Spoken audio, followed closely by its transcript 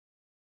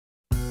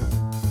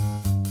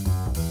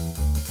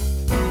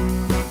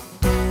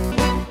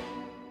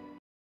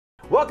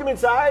Welcome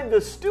inside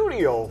the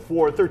studio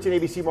for 13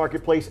 ABC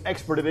Marketplace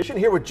Expert Edition.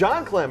 Here with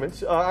John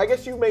Clements. I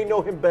guess you may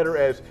know him better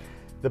as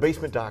the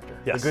Basement Doctor.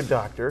 Yes. The Good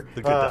Doctor.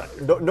 The Good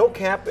Doctor. No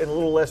cap and a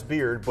little less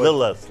beard. But, little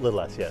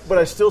less, yes. But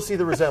I still see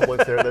the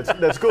resemblance there.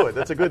 That's good.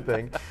 That's a good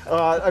thing.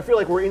 I feel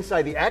like we're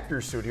inside the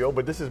actor's studio,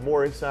 but this is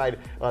more inside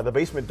the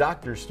Basement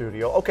Doctor's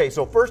studio. Okay,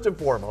 so first and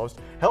foremost,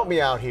 help me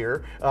out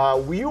here.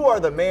 You are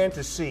the man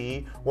to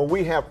see when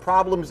we have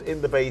problems in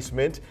the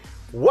basement.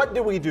 What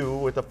do we do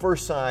with the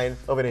first sign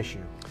of an issue?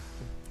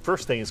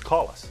 First thing is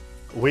call us.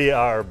 We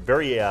are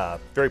very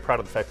proud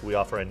of the fact that we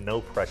offer a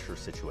no pressure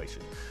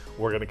situation.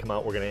 We're going to come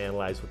out, we're going to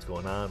analyze what's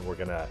going on, we're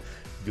going to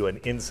do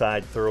an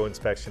inside thorough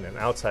inspection, an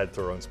outside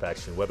thorough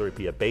inspection, whether it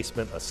be a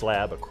basement, a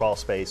slab, a crawl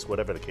space,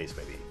 whatever the case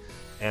may be.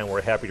 And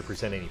we're happy to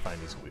present any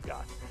findings that we've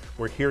got.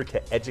 We're here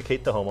to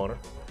educate the homeowner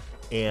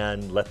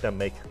and let them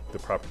make the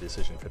proper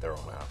decision for their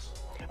own house.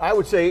 I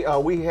would say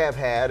we have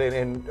had,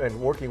 and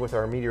working with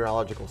our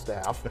meteorological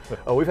staff,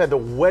 we've had the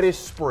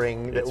wettest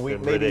spring that we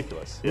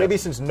maybe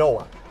since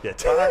Noah. Yeah.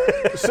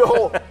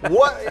 So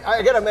what?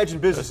 I got to imagine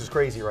business is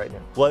crazy right now.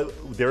 Well,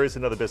 there is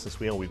another business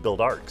we own. We build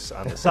arcs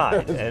on the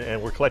side,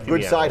 and we're collecting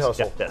good the side animals.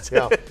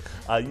 hustle.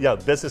 Yeah,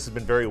 business has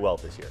been very well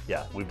this year.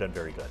 Yeah, we've done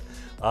very good.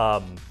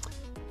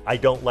 I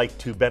don't like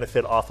to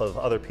benefit off of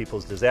other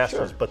people's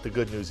disasters, Sure. But the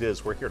good news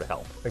is we're here to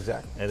help.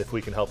 Exactly. And if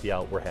we can help you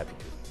out, we're happy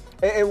to.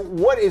 And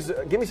what is,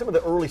 give me some of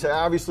the early signs.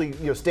 Obviously,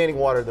 standing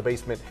water in the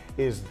basement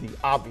is the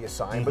obvious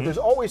sign, but there's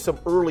always some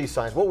early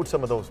signs. What would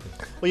some of those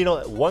be?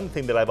 Well, one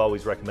thing that I've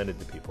always recommended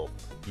to people,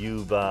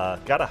 you've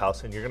got a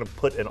house and you're going to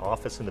put an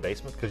office in the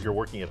basement because you're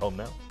working at home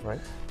now. Right.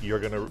 You're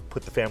going to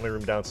put the family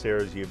room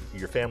downstairs.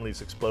 Your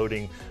family's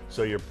exploding,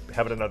 so you're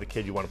having another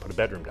kid. You want to put a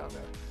bedroom down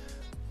there.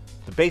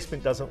 The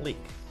basement doesn't leak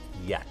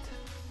yet.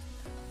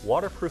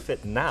 Waterproof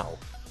it now.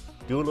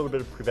 Do a little bit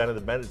of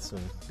preventative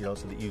medicine, so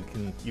that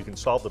you can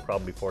solve the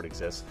problem before it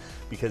exists.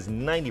 Because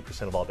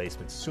 90% of all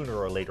basements, sooner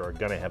or later, are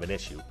going to have an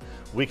issue.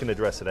 We can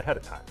address it ahead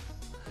of time.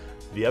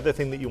 The other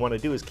thing that you want to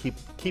do is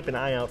keep an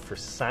eye out for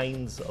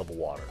signs of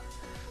water,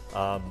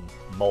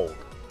 mold,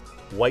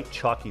 white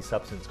chalky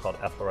substance called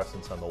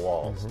efflorescence on the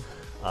walls,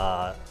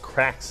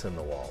 cracks in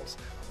the walls,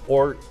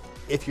 or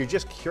if you're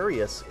just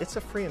curious, it's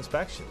a free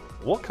inspection.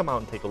 We'll come out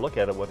and take a look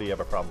at it whether you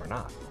have a problem or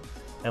not,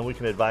 and we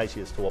can advise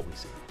you as to what we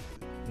see.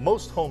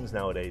 Most homes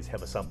nowadays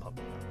have a sump pump.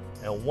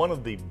 And one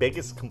of the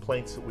biggest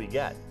complaints that we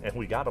get, and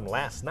we got them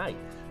last night,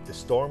 the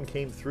storm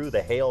came through,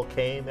 the hail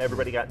came,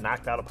 everybody got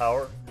knocked out of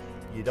power.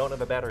 You don't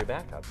have a battery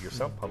backup, your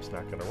sump pump's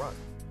not going to run.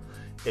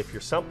 If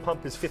your sump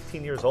pump is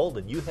 15 years old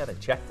and you haven't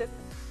checked it,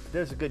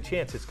 there's a good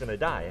chance it's going to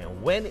die.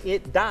 And when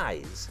it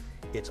dies,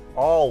 it's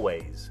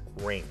always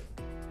raining.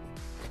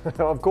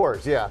 Of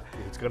course, yeah.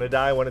 It's going to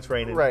die when it's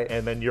raining, right.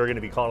 And then you're going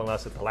to be calling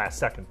us at the last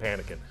second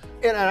panicking.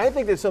 And I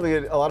think that's something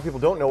that a lot of people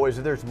don't know is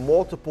that there's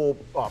multiple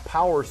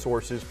power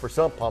sources for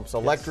sump pumps.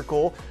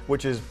 Electrical,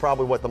 which is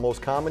probably what the most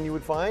common you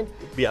would find.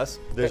 Yes,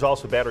 there's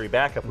also battery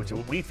backup, which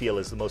we feel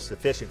is the most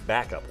efficient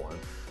backup one.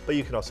 But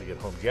you can also get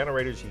home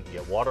generators, you can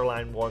get water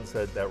line ones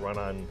that run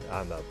on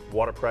the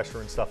water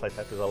pressure and stuff like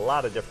that. There's a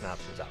lot of different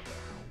options out there.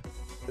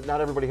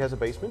 Not everybody has a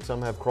basement.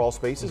 Some have crawl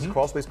spaces.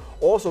 Crawl space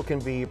also can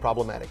be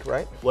problematic,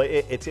 right? Well,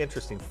 it's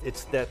interesting.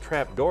 It's that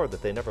trap door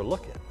that they never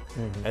look at.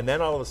 And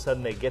then all of a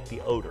sudden they get the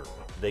odor,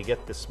 they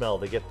get the smell,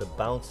 they get the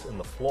bounce in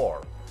the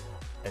floor,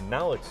 and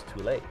now it's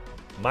too late.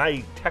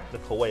 My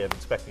technical way of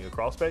inspecting a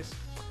crawl space,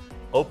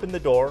 open the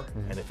door,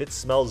 and if it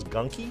smells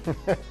gunky,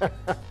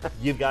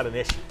 you've got an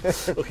issue,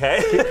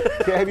 okay?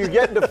 Have you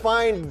yet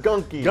defined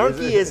gunky?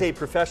 Gunky is a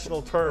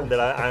professional term that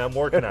I am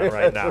working on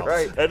right now.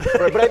 Right.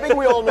 But I think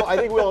we all know. I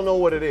think we all know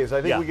what it is.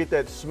 I think we get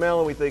that smell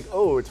and we think,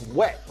 oh, it's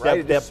wet,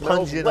 right? That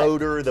pungent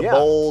odor, the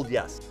mold,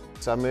 yes.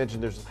 So I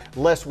mentioned there's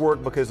less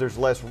work because there's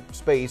less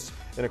space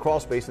in a crawl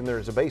space than there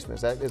is a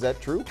basement. Is that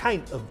true?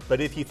 Kind of.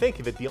 But if you think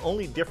of it, the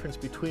only difference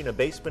between a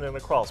basement and a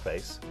crawl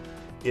space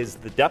is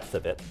the depth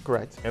of it.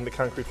 Correct. And the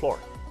concrete floor.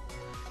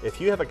 If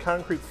you have a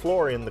concrete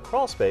floor in the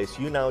crawl space,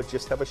 you now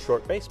just have a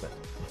short basement.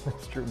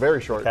 That's true.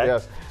 Very short, okay?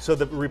 Yes. So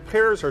the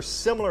repairs are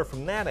similar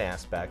from that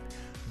aspect,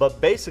 but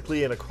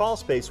basically in a crawl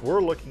space, we're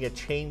looking at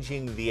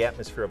changing the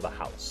atmosphere of the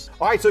house.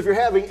 All right, so if you're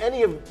having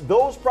any of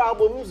those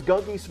problems,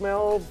 gunky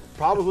smell,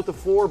 problems with the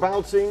floor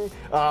bouncing,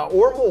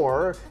 or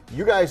more,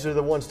 you guys are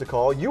the ones to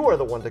call. You are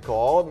the one to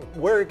call.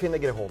 Where can they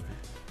get a hold of you?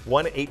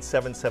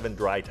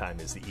 1-877-DRY-TIME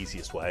is the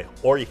easiest way,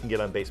 or you can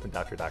get on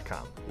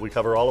basementdoctor.com. We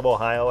cover all of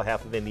Ohio,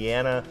 half of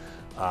Indiana,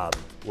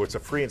 where it's a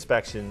free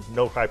inspection,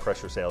 no high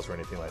pressure sales or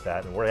anything like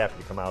that, and we're happy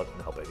to come out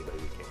and help anybody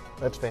we can.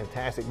 That's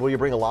fantastic. Will you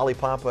bring a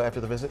lollipop after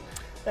the visit?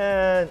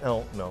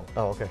 No.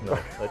 Oh, okay. No.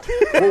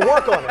 We'll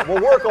work on it.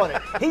 We'll work on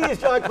it. He is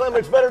John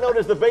Clements, better known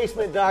as the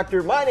Basement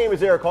Doctor. My name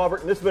is Eric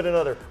Halbert, and this has been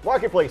another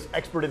Marketplace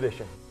Expert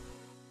Edition.